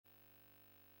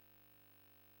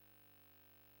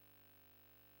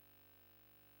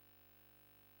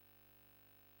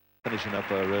finishing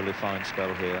up a really fine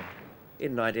spell here.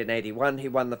 In 1981, he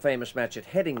won the famous match at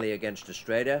Headingley against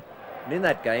Australia, and in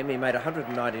that game he made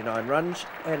 199 runs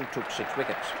and took 6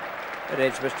 wickets. At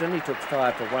Edgbaston, he took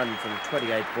 5 for 1 from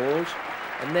 28 balls,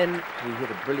 and then he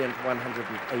hit a brilliant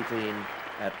 118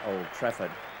 at Old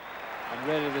Trafford. And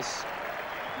really this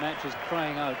match is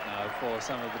crying out now for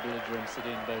some of the belligerents that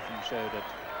Ian Botham showed at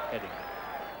Headingley.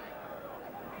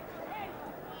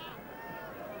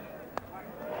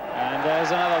 And there's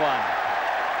another one.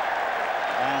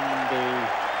 And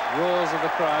the roars of the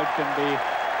crowd can be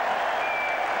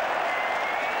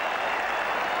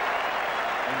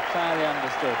entirely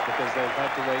understood because they've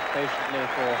had to wait patiently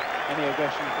for any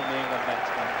aggression from the England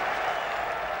batsman.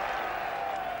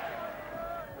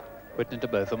 Whitney to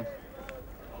Botham.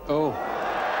 Oh,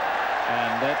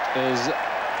 and that is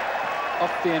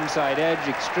off the inside edge,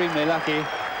 extremely lucky,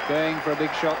 going for a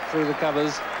big shot through the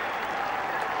covers.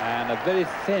 And a very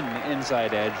thin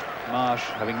inside edge, Marsh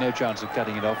having no chance of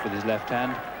cutting it off with his left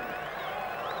hand.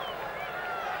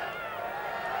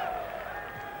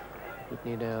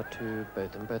 Whitney now to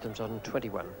Botham. Botham's on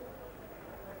 21.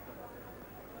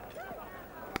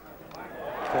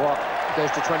 4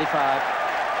 goes to 25.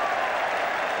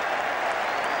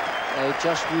 They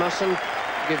just mustn't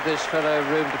give this fellow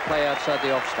room to play outside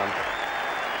the off stump.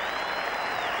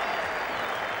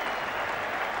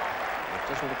 It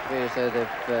doesn't appear as though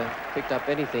they've picked up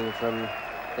anything from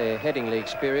their Headingley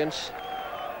experience.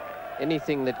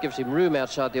 Anything that gives him room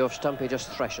outside the off stump, he just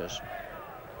thrashes.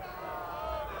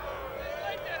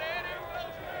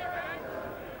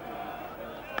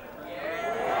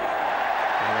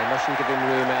 And they mustn't give him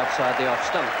room outside the off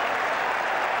stump.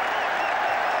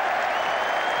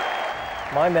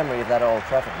 My memory of that Old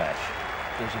Trafford match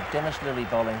is of Dennis Lilly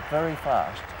bowling very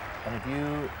fast and of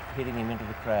you hitting him into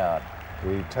the crowd.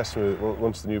 He tested me,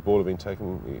 once the new ball had been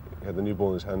taken, he had the new ball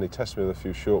in his hand, he tested me with a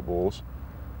few short balls.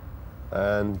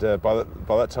 And by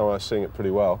that time I was seeing it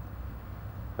pretty well.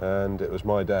 And it was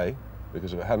my day,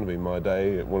 because if it hadn't been my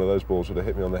day, one of those balls would have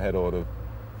hit me on the head or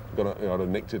I'd have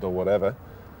nicked it or whatever.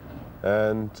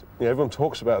 And everyone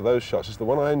talks about those shots. It's the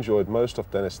one I enjoyed most off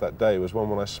Dennis that day was one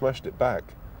when I smashed it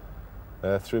back.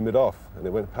 Through mid-off, and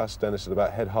it went past Dennis at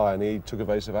about head high, and he took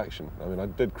evasive action. I mean, I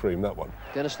did cream that one.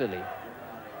 Dennis Lilly.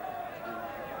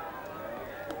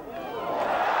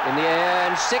 In the air,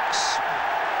 and 6.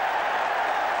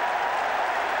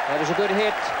 That was a good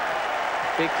hit,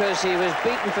 because he was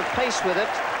beaten for pace with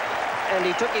it, and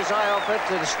he took his eye off it,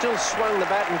 and still swung the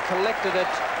bat and collected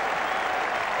it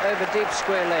over deep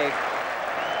square leg.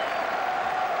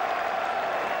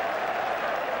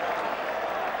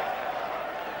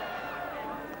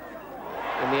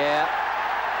 In the air,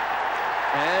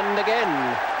 and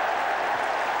again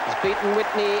he's beaten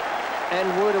Whitney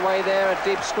and Wood away there at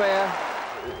deep square.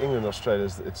 England and Australia,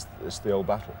 it's the old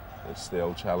battle, it's the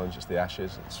old challenge, it's the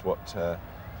Ashes, it's what I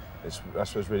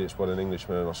suppose really it's what an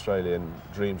Englishman and Australian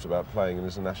dreams about playing in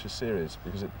as an Ashes series,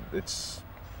 because it's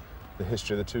the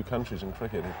history of the two countries in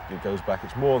cricket. It goes back,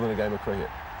 it's more than a game of cricket,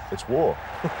 it's war.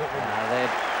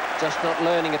 They're just not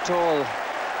learning at all,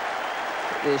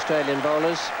 the Australian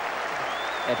bowlers.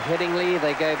 At Headingley,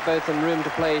 they gave Botham room to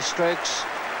play his strokes.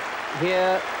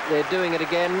 Here, they're doing it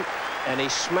again, and he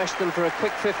smashed them for a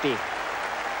quick 50.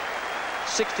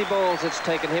 60 balls it's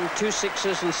taken him, 2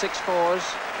 6s and 6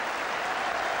 4s.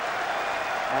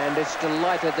 And it's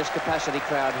delighted this capacity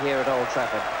crowd here at Old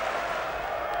Trafford.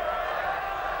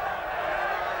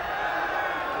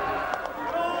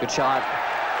 Good shot.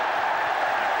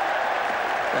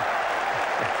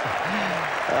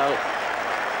 Well,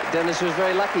 Dennis was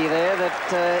very lucky there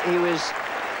that he was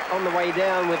on the way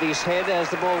down with his head as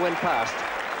the ball went past.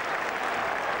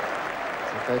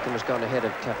 So Botham has gone ahead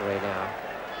of Tafferay now.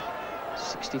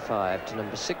 65 to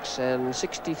number 6 and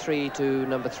 63 to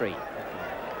number 3.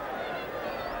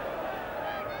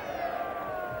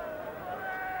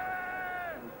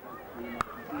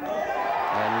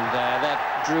 And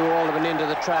that drew Alderman into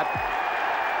the trap.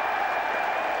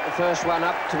 The first one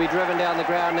up to be driven down the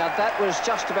ground. Now that was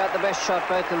just about the best shot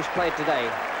Botham's played today.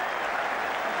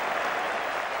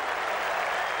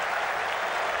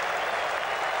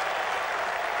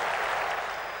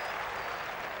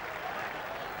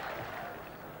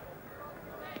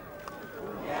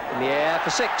 In the air for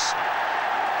 6.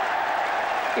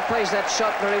 He plays that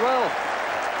shot very well.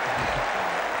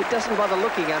 He doesn't bother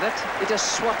looking at it. He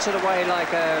just swats it away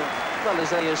like a, well,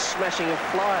 as though he is smashing a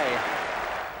fly.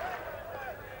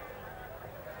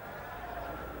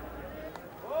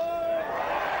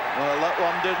 Well, that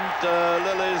one didn't.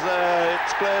 Lilly's there.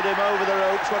 It's cleared him over the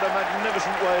ropes. What a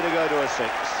magnificent way to go to a 6.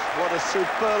 What a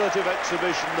superlative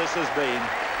exhibition this has been.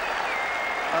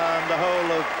 And the whole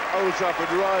of Old Trafford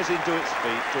rising to its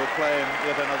feet to acclaim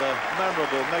yet another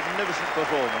memorable, magnificent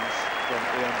performance from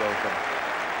Ian Botham.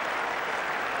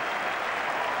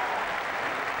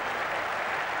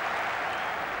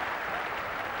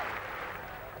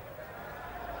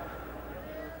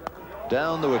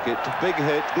 Down the wicket, big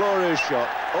hit, glorious shot,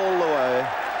 all the way.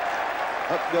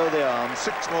 Up go the arms,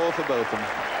 6 more for Botham.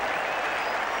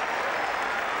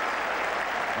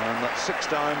 And that 6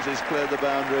 times he's cleared the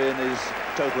boundary in his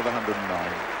total of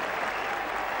 109.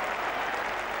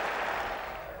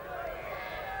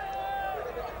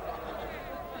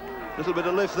 Little bit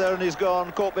of lift there and he's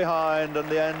gone, caught behind, and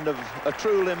the end of a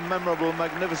truly memorable,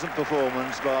 magnificent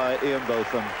performance by Ian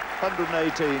Botham.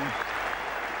 118.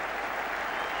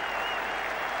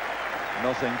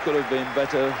 Nothing could have been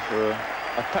better for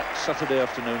a packed Saturday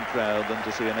afternoon crowd than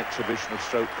to see an exhibition of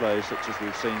stroke play such as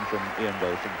we've seen from Ian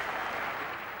Botham.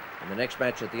 In the next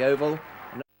match at the Oval,